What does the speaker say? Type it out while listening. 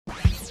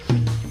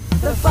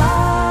The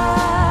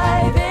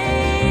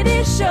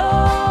 580 Show.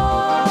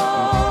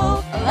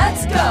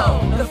 Let's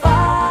go. The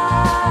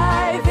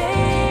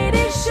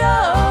 580 Show.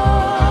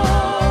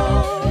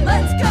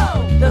 Let's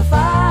go. The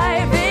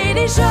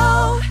 580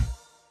 Show.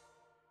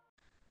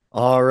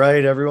 All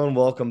right, everyone,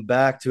 welcome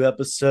back to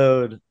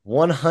episode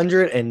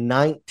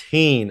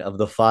 119 of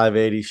the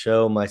 580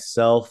 Show.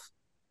 Myself,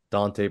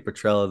 Dante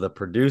Petrella, the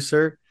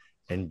producer,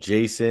 and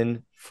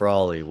Jason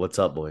Frawley. What's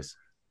up, boys?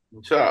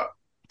 What's up?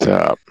 What's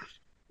up?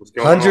 What's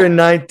going on?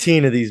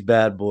 119 of these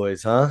bad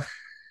boys, huh?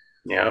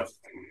 Yeah.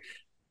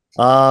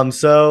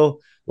 So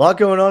a lot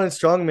going on in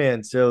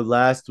Strongman. So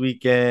last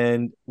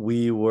weekend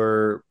we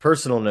were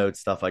personal note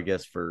stuff, I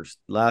guess, first.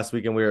 Last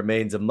weekend we were at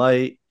Maidens of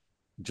Might.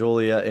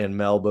 Julia and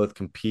Mel both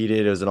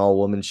competed. It was an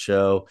all-woman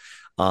show,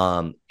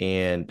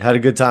 and had a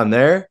good time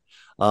there.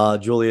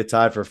 Julia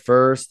tied for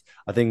first.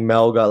 I think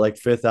Mel got like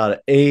 5th out of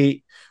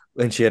 8,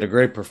 and she had a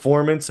great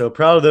performance. So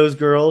proud of those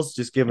girls.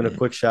 Just giving a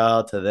quick shout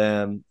out to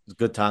them. It was a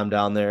good time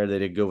down there. They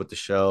did good with the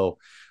show.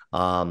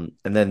 And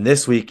then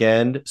this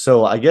weekend,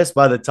 so I guess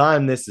by the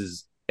time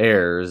this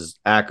airs,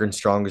 Akron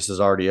Strongest is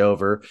already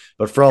over.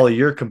 But Frawley,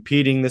 you're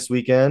competing this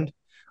weekend.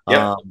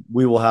 Yep.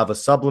 We will have a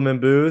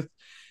supplement booth.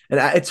 And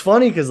it's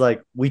funny because,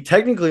 like, we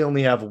technically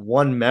only have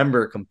one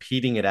member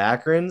competing at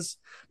Akron's,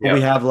 but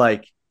we have,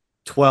 like,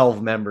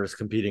 12 members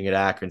competing at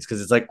Akron's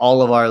because it's, like,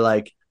 all of our,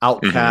 like,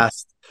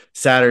 outcast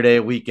Saturday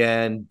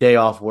weekend, day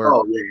off work.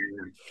 Oh, yeah.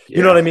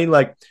 You know what I mean?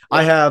 Like,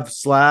 I have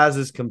Slaz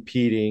is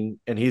competing,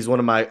 and he's one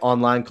of my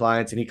online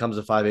clients, and he comes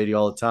to 580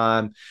 all the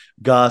time.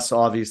 Gus,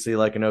 obviously,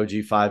 like an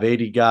OG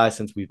 580 guy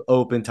since we've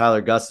opened.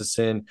 Tyler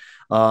Gustafson.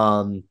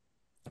 Kyle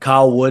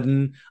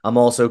Wooden, I'm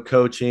also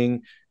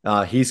coaching.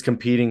 He's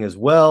competing as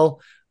well.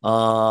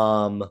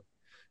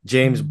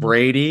 James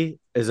Brady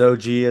is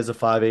OG as a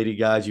 580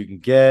 guys you can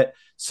get.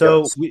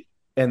 So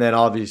and then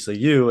obviously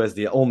you as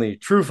the only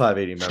true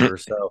 580 member.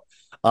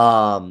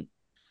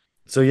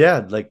 So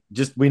yeah, like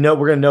just we know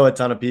we're gonna know a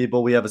ton of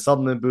people. We have a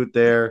supplement booth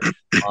there.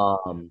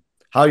 How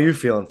are you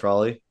feeling,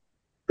 Frawley?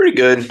 Pretty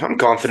good. I'm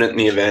confident in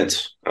the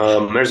events.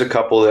 There's a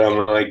couple that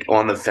I'm like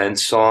on the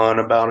fence on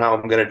about how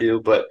I'm gonna do,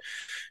 but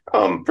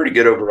pretty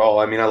good overall.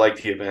 I mean, I like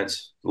the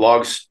events.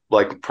 Logs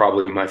like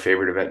probably my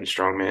favorite event in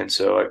Strongman,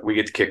 so we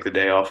get to kick the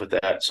day off with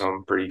that. So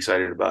I'm pretty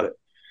excited about it.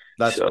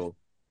 That's cool.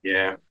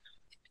 Yeah.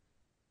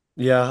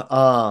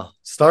 Yeah.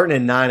 Starting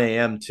at 9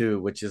 a.m. too,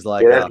 which is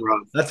like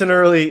that's an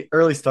early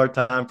start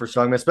time for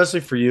Strongman, especially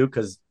for you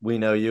because we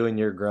know you and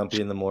you're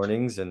grumpy in the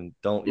mornings and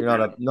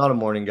you're not a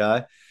morning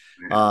guy.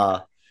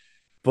 But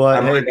I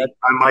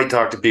might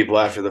talk to people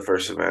after the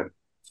first event.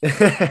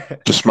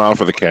 Just smile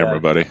for the camera,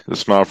 buddy.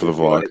 Just smile for the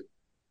vlog.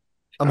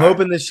 I'm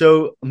hoping this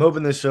show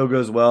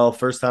goes well.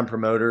 First time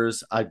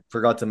promoters. I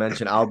forgot to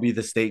mention I'll be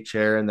the state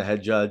chair and the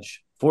head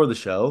judge for the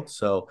show.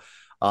 So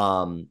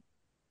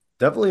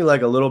definitely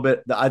like a little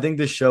bit. I think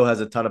this show has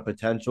a ton of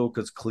potential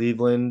because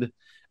Cleveland,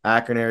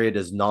 Akron area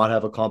does not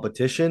have a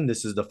competition.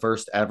 This is the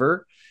first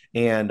ever.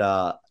 And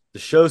the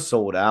show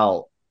sold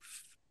out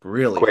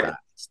really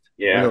fast.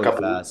 Yeah, really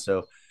fast.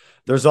 So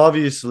there's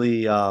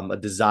obviously a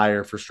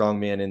desire for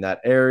strongman in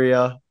that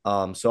area.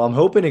 So I'm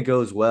hoping it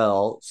goes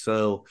well.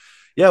 So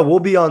yeah, we'll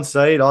be on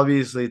site.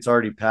 Obviously, it's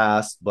already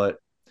passed, but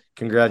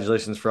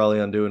congratulations, Frawley,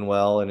 on doing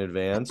well in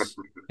advance.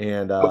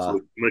 And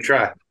I'm gonna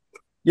try.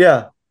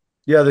 Yeah.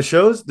 The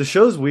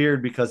show's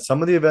weird because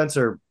some of the events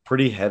are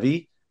pretty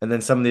heavy, and then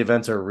some of the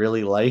events are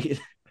really light.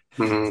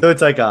 So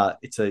it's like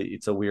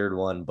it's a weird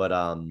one, but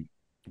I'm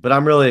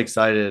really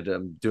excited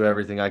to do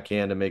everything I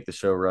can to make the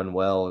show run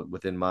well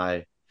within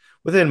my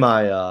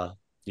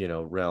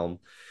realm.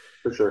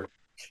 For sure.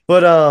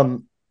 But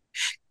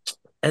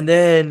and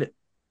then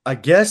I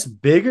guess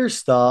bigger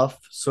stuff.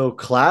 So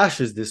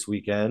Clash is this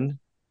weekend.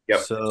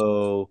 Yep.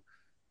 So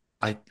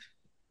I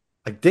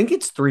think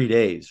it's 3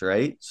 days,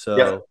 right? So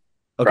yep.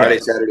 Okay. Friday,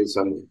 Saturday,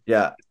 Sunday.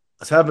 Yeah. I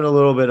was having a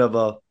little bit of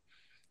a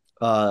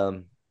I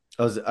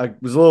was a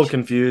little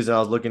confused and I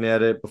was looking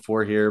at it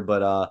before here,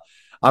 but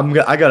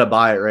I gotta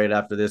buy it right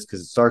after this because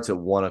it starts at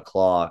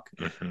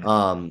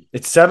 1:00.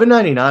 It's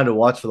 $7.99 to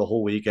watch for the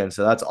whole weekend,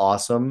 so that's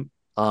awesome.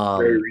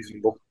 Very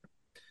reasonable.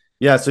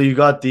 Yeah, so you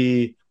got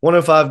the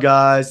 105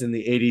 guys and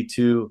the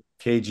 82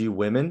 kg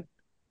women.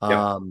 Yep.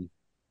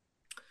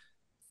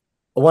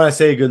 I want to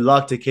say good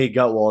luck to Kate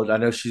Gutwald. I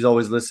know she's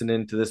always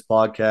listening to this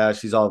podcast.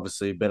 She's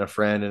obviously been a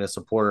friend and a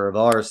supporter of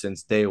ours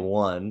since day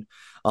one.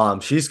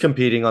 She's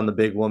competing on the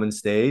big woman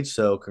stage,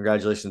 so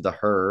congratulations to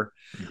her.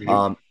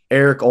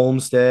 Eric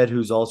Olmstead,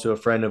 who's also a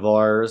friend of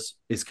ours,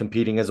 is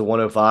competing as a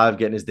 105,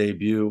 getting his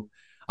debut.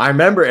 I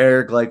remember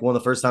Eric, like one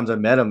of the first times I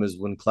met him is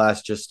when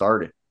class just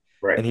started.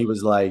 Right. And he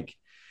was like,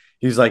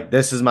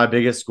 this is my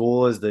biggest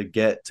goal is to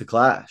get to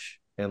Clash.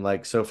 And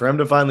like, so for him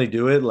to finally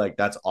do it, like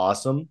that's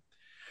awesome.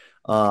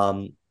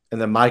 And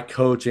then my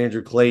coach,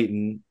 Andrew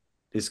Clayton,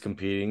 is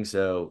competing.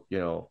 So,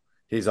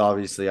 he's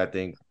obviously, I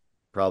think,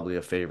 probably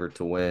a favorite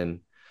to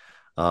win.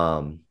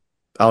 I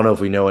don't know if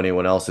we know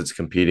anyone else that's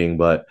competing,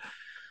 but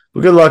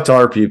good luck to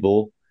our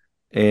people.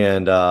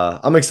 And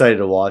I'm excited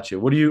to watch it.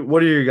 What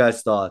are your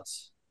guys'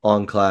 thoughts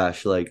on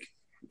Clash? Like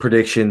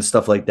predictions,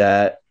 stuff like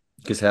that.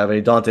 Because have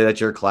any Dante, that's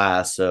your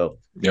class. So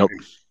Yep.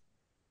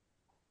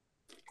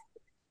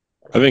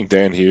 I think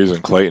Dan Hughes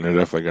and Clayton are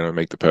definitely going to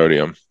make the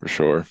podium for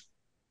sure.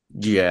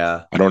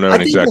 yeah. I don't know I an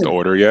think exact like,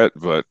 order yet,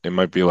 but it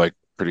might be like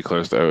pretty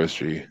close to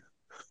OSG.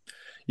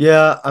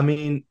 yeah, I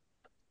mean,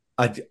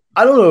 I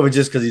I don't know if it's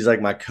just because he's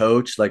like my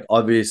coach. Like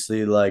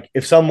obviously, like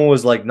if someone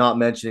was like not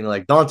mentioning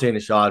like Dante in the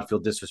shot, I'd feel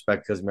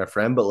disrespect because he's my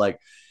friend. But like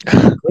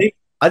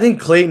I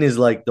think Clayton is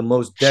like the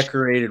most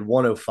decorated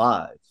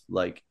 105.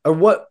 Like or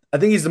what I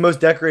think he's the most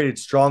decorated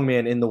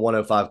strongman in the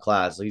 105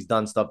 class. Like, he's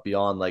done stuff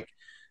beyond like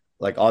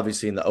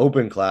obviously in the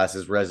open class,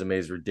 his resume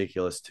is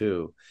ridiculous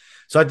too.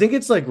 So I think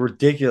it's like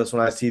ridiculous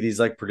when I see these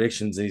like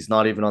predictions and he's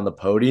not even on the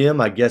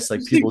podium. I guess I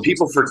like think people just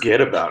people forget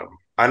about him.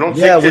 I don't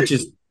yeah, think that which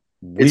is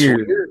it's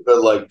weird. weird,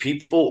 but like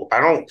people, I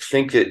don't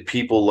think that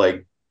people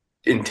like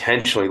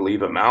intentionally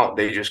leave him out.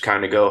 They just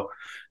kind of go,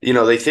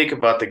 they think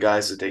about the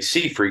guys that they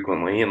see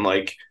frequently, and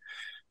like,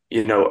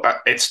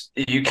 it's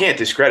you can't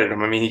discredit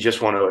him. I mean, he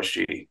just won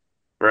OSG,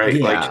 right?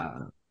 Yeah.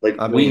 Like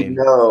I we mean,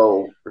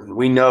 know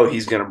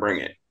he's going to bring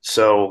it.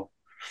 So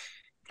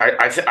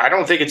I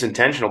don't think it's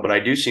intentional, but I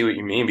do see what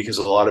you mean because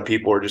a lot of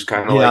people are just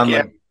kind of yeah, like, I'm yeah,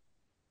 like,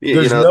 you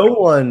know,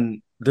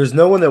 there's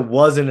no one that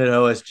wasn't at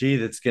OSG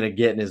that's gonna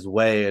get in his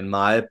way, in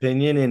my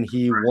opinion. And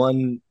he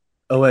won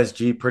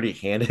OSG pretty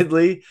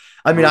handedly.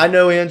 I mean, I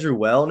know Andrew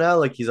well now,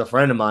 like he's a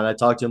friend of mine. I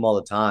talk to him all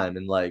the time,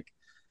 and like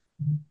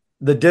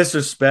the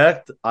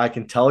disrespect, I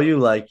can tell you,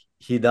 like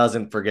he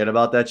doesn't forget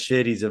about that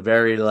shit. He's a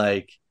very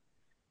like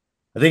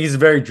I think he's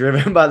very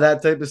driven by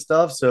that type of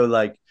stuff. So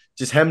like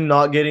just him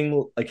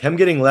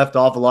getting left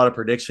off a lot of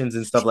predictions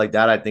and stuff like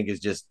that, I think is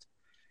just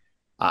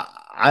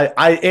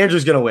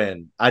Andrew's gonna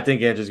win. I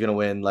think Andrew's gonna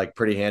win like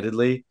pretty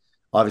handedly.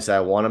 Obviously, I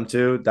want him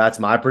to. That's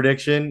my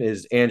prediction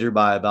is Andrew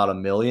by about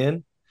 1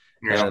 million.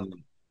 yeah. And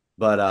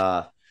but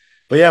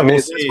yeah, I mean, we'll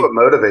if that's what see.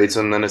 motivates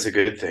him, then it's a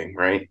good thing,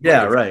 right? Like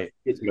Yeah, if right.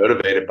 he gets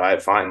motivated by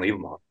it, fine, leave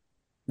him on.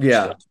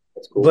 Yeah. So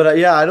that's But cool.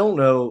 yeah, I don't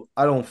know.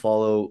 I don't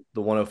follow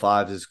the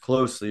 105s as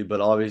closely,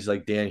 but obviously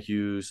like Dan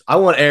Hughes. I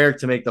want Eric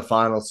to make the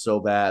finals so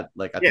bad.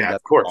 Like I think Yeah,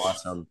 of that's course,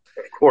 awesome.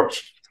 of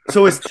course.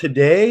 So is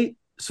today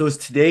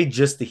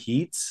just the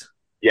heats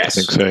I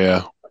think Yes. so,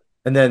 yeah.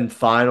 and then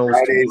finals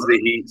Friday's the tomorrow?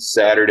 Heat,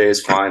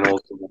 Saturday's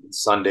finals, and then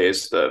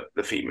Sunday's the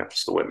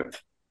females, the women.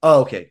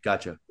 Oh, okay.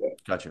 Gotcha.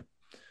 Gotcha.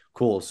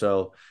 Cool.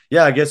 So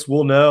yeah, I guess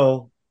we'll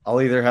know.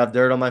 I'll either have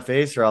dirt on my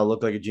face or I'll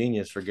look like a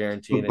genius for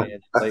guaranteeing an Andrew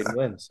Clayton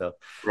win. So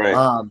Right.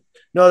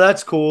 no,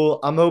 that's cool.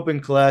 I'm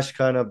hoping Clash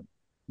kind of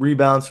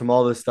rebounds from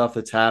all the stuff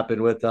that's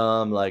happened with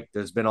them. Like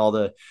there's been all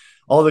the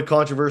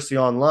controversy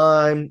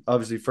online.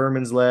 Obviously,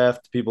 Furman's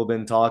left. People have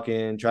been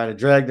talking, trying to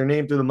drag their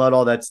name through the mud,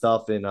 all that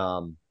stuff. And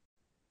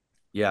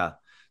yeah.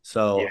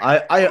 So Yeah. I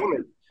I I want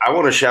to I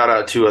want to shout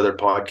out two other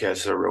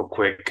podcasts real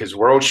quick because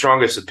World's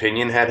Strongest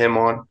Opinion had him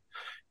on,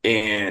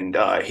 and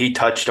he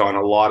touched on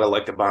a lot of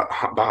like the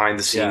behind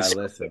the yeah, scenes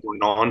stuff that listen.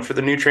 went on for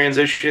the new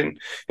transition.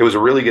 It was a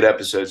really good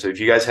episode. So if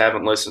you guys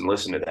haven't listened,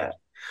 listen to that.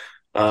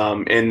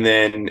 And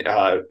then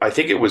I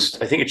think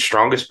it's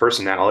Strongest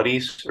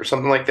Personalities or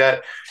something like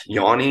that.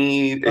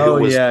 Yanni, who Oh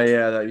was yeah,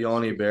 that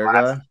Yanni Bear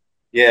guy.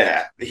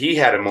 yeah, he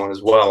had him on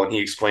as well, and he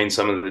explained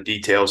some of the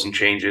details and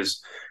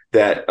changes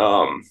that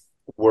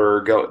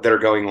that are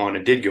going on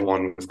and did go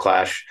on with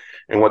Clash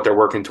and what they're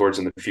working towards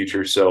in the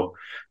future. So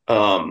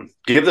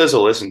give those a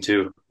listen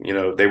too.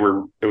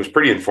 It was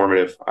pretty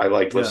informative. I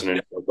liked Yeah. listening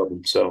to both of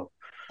them. So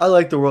I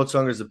like the World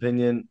Strongest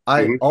opinion.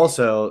 I mhm.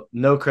 also,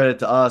 no credit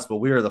to us, but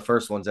we were the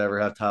first ones to ever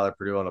have Tyler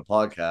Purdue on a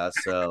podcast.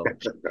 So,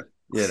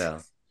 you know,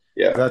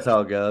 Yeah. that's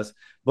how it goes.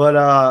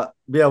 But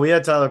yeah, we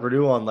had Tyler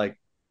Purdue on like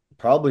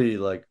probably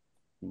like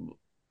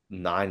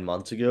 9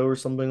 months ago or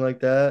something like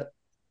that.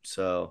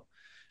 So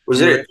if Was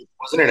you were it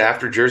wasn't it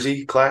after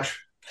Jersey Clash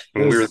it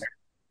when we were was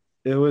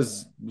it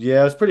was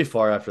yeah, it was pretty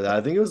far after that.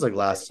 I think it was like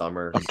last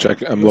summer. I'm So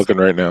checking. I'm looking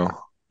right now.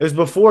 it was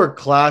before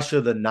Clash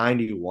of the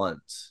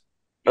 91s,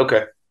 there?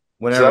 Okay. So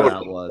whenever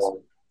that was.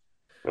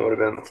 that would have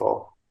been in the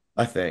fall.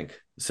 I think.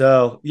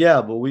 So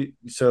yeah, but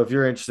so if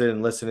you're interested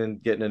in listening,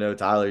 getting to know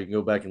Tyler, you can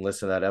go back and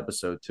listen to that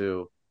episode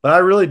too. But I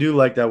really do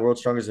like that World's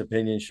Strongest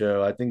Opinion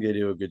show. I think they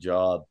do a good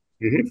job.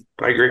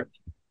 I agree.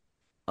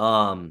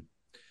 Um,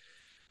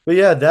 but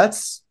yeah,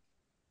 that's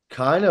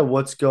kind of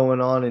what's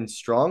going on in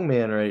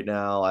strongman right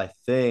now. I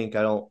think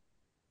I don't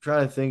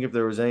trying to think if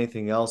there was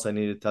anything else I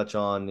need to touch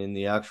on in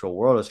the actual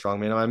world of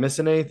strongman. Am I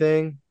missing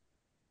anything?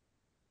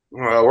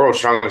 World's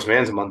Strongest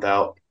Man's a month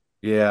out.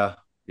 Yeah,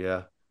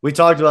 yeah. We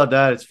talked about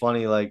that. It's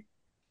funny, like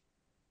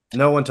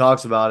no one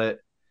talks about it.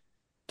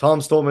 Tom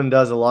Stoltman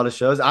does a lot of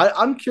shows.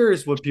 I'm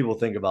curious what people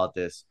think about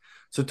this.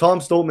 So Tom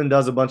Stoltman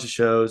does a bunch of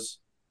shows.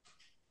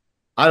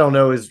 I don't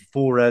know his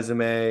full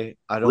resume.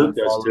 I Luke don't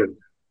does follow. too.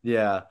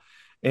 Yeah.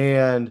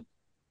 And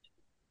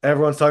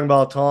everyone's talking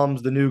about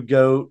Tom's the new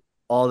GOAT,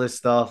 all this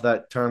stuff.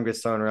 That term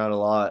gets thrown around a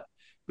lot.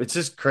 It's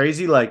just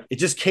crazy. Like it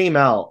just came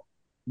out.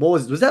 What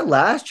was that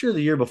last year or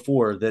the year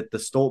before that the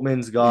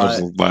Stoltmans It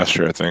was got? last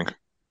year, I think.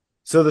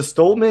 So the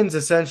Stoltmans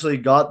essentially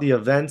got the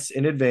events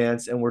in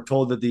advance and were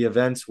told that the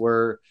events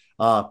were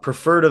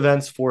preferred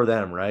events for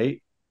them,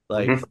 right?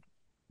 Like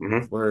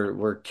Mm-hmm.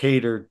 we're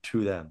catered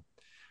to them.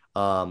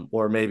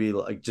 Or maybe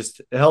like just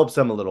it helps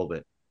them a little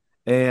bit.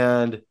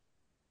 And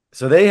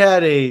so they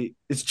had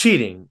it's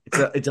cheating.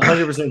 It's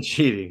 100%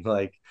 cheating.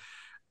 Like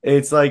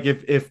it's like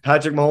if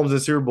Patrick Mahomes in the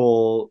Super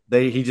Bowl,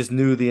 he just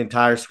knew the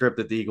entire script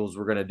that the Eagles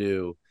were gonna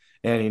do,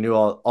 and he knew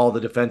all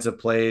the defensive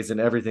plays and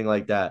everything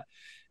like that,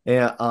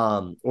 and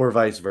or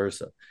vice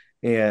versa,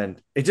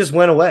 and it just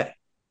went away.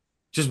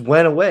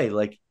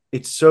 Like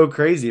it's so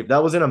crazy. If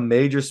that was in a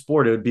major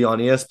sport, it would be on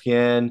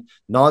ESPN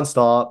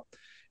nonstop.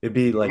 It'd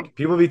be Mm-hmm. like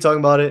people would be talking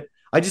about it.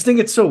 I just think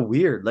it's so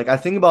weird. Like I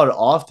think about it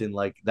often.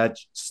 Like that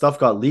stuff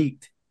got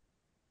leaked.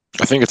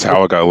 I think it's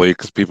how it got leaked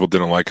because people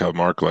didn't like how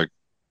Mark like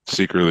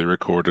secretly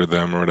recorded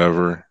them or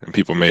whatever, and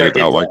people made I it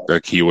get out like that.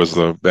 like he was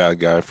the bad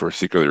guy for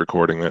secretly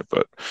recording it.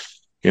 But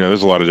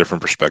there's a lot of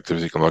different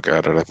perspectives you can look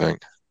at it, I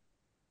think.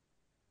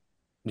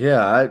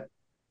 Yeah,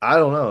 I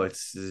don't know.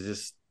 It's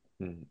just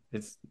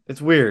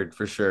it's weird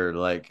for sure.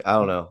 Like I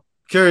don't know.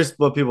 Curious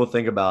what people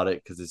think about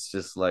it because it's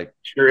just like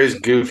Sure is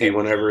goofy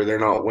whenever they're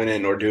not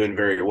winning or doing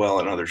very well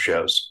in other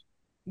shows.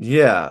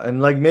 yeah,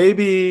 and like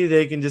maybe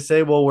they can just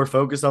say, well, we're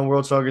focused on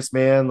World's Strongest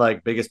Man,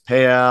 like biggest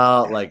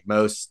payout, like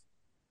most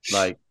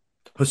like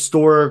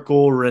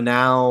historical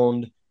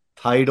renowned It's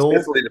title,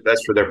 definitely the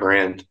best for their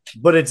brand.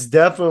 but it's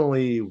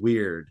definitely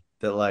weird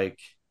that like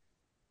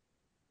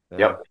yeah,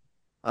 Yep.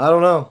 I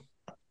don't know.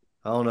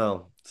 I don't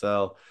know.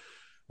 So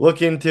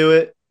look into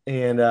it.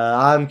 And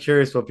I'm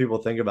curious what people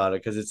think about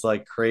it because it's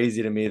like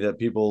crazy to me that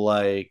people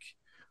like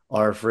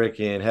are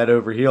freaking head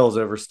over heels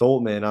over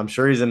Stoltman. I'm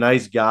sure he's a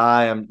nice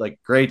guy. I'm like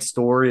great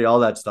story,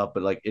 all that stuff.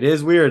 But like it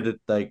is weird that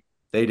like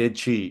they did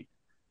cheat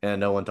and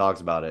no one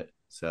talks about it.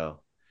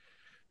 So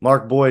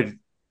Mark Boyd,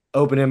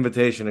 open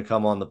invitation to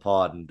come on the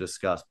pod and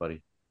discuss,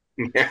 buddy.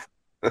 Yeah.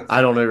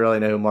 I don't really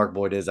know who Mark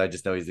Boyd is. I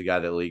just know he's the guy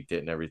that leaked it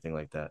and everything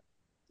like that.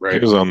 He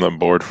Right. was on the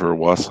board for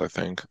Wuss, I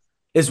think.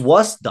 Is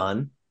Wuss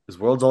done? Is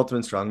World's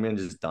Ultimate Strongman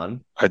just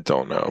done? I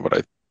don't know,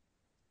 but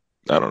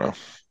I don't know.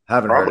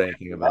 Haven't heard Probably,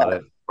 anything about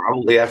it.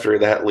 probably after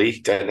that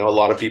leaked, I know a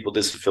lot of people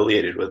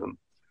disaffiliated with them.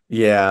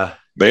 Yeah.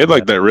 They had Yeah.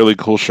 like that really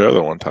cool show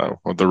that one time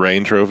with the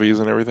rain trophies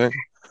and everything.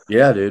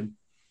 Yeah, dude.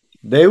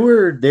 They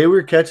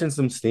were catching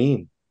some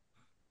steam.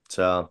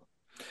 So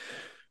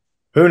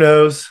who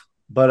knows?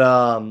 But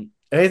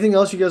anything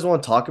else you guys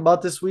want to talk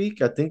about this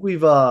week? I think we've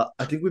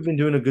been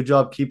doing a good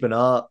job keeping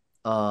up.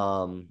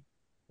 I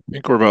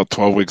think we're about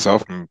 12 weeks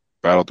out from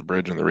Battle at the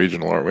Bridge in the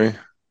regional, aren't we? Yep.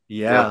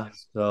 Yeah.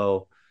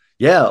 So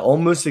yeah,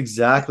 almost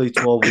exactly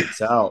 12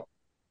 weeks out.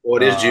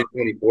 Well, it is Uh June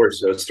 24th,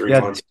 so it's 3 yeah,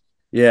 months.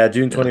 yeah,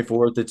 June Yeah.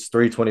 24th. It's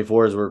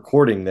 3/24 as we're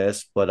recording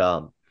this, but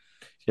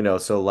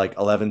so like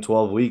 11,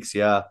 12 weeks,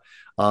 yeah.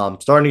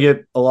 Starting to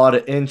get a lot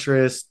of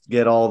interest,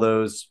 get all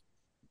those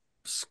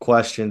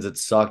questions that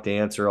suck to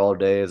answer all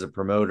day as a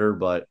promoter,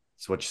 but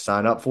it's what you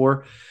sign up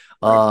for.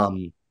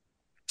 Right.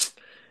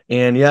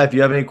 And yeah, if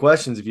you have any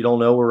questions, if you don't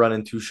know, we're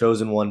running 2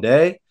 shows in one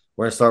day.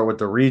 We're gonna start with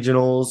the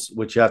regionals,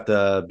 which you have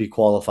to be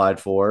qualified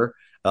for.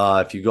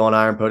 If you go on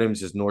Iron Podium,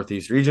 it's just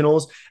Northeast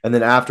Regionals. And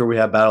then after we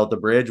have Battle at the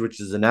Bridge,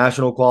 which is a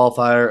national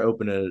qualifier,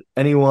 open to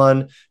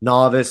anyone,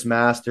 novice,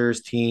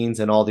 masters, teens,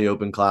 and all the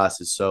open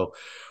classes. So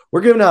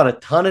we're giving out a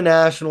ton of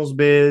nationals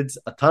bids,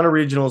 a ton of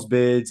regionals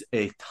bids,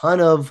 a ton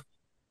of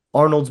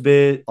Arnold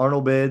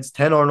bids,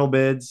 10 Arnold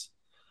bids.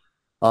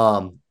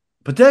 Um,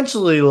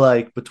 Potentially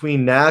like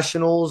between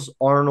nationals,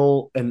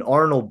 Arnold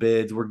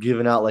bids, we're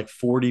giving out like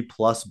 40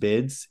 plus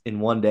bids in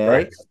one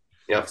Right. day.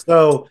 Yeah.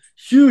 So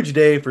huge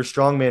day for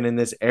strongman in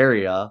this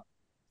area.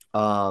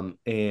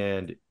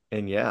 And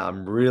yeah,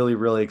 I'm really,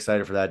 really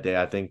excited for that day.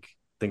 I think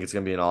it's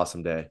gonna be an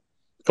awesome day.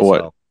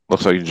 What So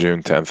looks like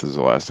June 10th is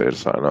the last day to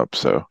sign up.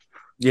 So if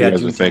you yeah, guys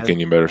are June 10th. thinking,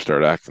 you better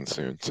start acting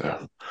soon.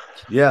 So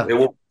Yeah. It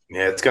will.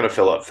 Yeah, it's gonna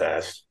fill up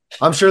fast.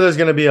 I'm sure there's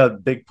going to be a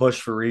big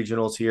push for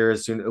regionals here.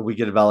 As soon as we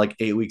get about like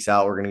 8 weeks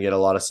out, we're going to get a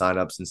lot of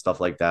signups and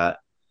stuff like that.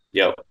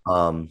 Yep.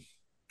 Um,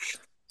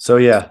 so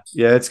yeah,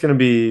 it's going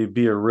to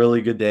be a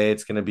really good day.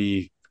 It's going to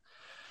be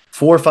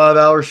 4 or 5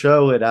 hour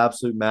show at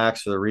absolute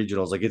max for the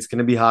regionals. Like it's going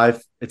to be high.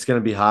 It's going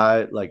to be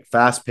high, like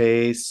fast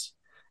pace,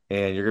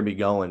 and you're going to be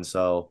going.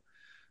 So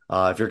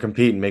if you're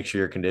competing, make sure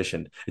you're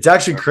conditioned. It's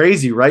actually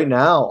crazy right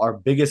now. Our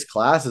biggest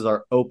classes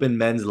are open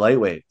men's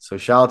lightweight. So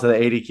shout out to the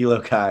 80 kilo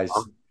guys.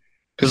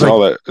 it's all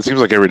that. It seems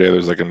like every day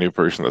there's like a new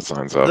person that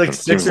signs up, Like and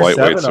it 6 seems or 7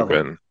 lightweights have of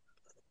them.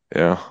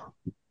 been, yeah.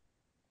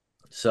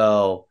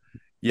 So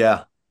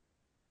yeah,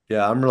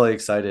 yeah, I'm really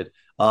excited.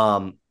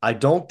 I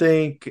don't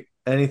think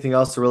anything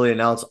else to really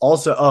announce.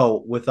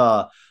 Also, with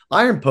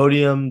Iron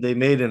Podium, they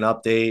made an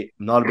update.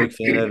 I'm not a big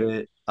fan of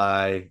it.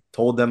 I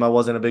told them I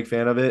wasn't a big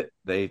fan of it.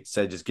 They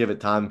said just give it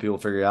time and people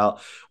figure it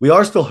out. We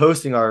are still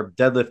hosting our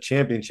deadlift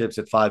championships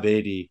at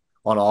 580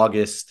 on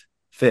August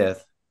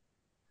 5th.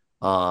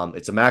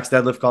 It's a max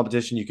deadlift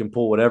competition. You can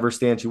pull whatever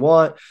stance you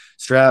want,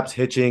 straps,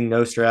 hitching,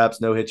 no straps,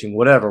 no hitching,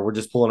 whatever. We're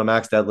just pulling a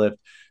max deadlift.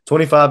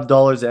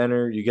 $25 to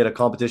enter. You get a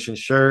competition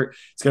shirt.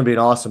 It's going to be an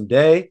awesome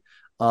day.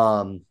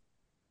 Gonna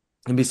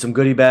be some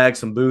goodie bags,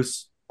 some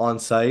boosts on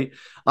site.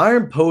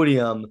 Iron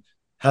Podium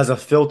has a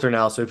filter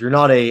now. So if you're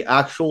not a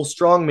actual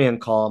strongman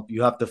comp,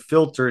 you have to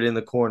filter it in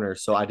the corner.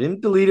 So I didn't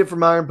delete it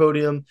from Iron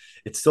Podium.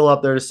 It's still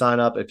up there to sign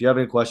up. If you have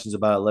any questions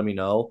about it, let me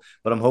know.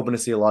 But I'm hoping to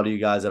see a lot of you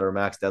guys at our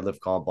max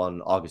deadlift comp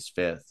on August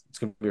 5th. It's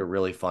going to be a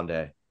really fun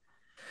day.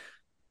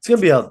 It's going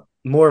to be a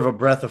more of a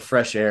breath of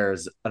fresh air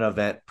as an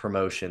event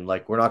promotion.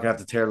 Like we're not going to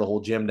have to tear the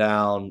whole gym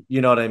down. You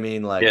know what I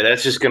mean? Like, Yeah,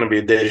 that's just going to be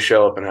a day to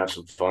show up and have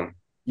some fun.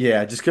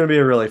 yeah, just going to be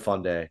a really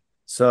fun day.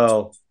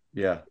 So,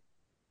 yeah.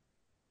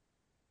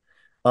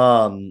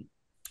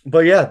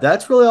 But yeah,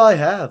 that's really all I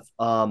have.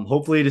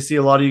 Hopefully to see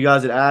a lot of you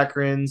guys at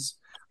Akron's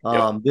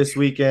this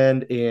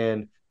weekend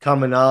and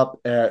coming up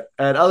at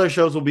other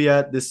shows we'll be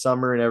at this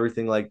summer and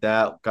everything like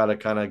that. Got to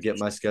kind of get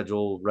my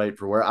schedule right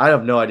for where I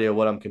have no idea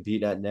what I'm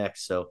competing at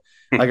next. So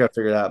I got to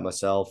figure that out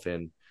myself.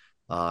 And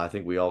I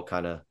think we all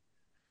kind of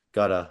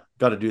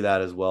gotta do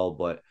that as well.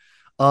 But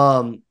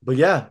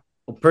yeah,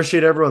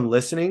 appreciate everyone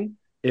listening.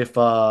 If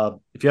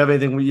you have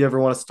anything you ever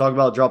want us to talk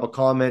about, drop a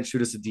comment,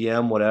 shoot us a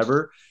DM,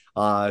 whatever.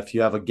 If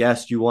you have a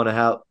guest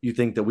you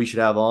think that we should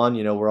have on,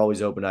 we're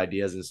always open to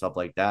ideas and stuff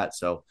like that.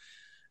 So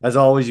as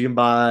always, you can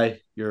buy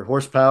your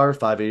horsepower,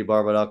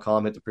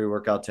 580barbell.com, hit the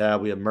pre-workout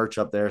tab. We have merch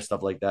up there,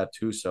 stuff like that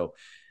too. So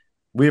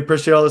we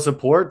appreciate all the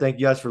support. Thank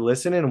you guys for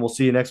listening, and we'll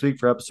see you next week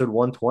for episode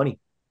 120.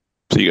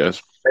 See you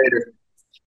guys. Later.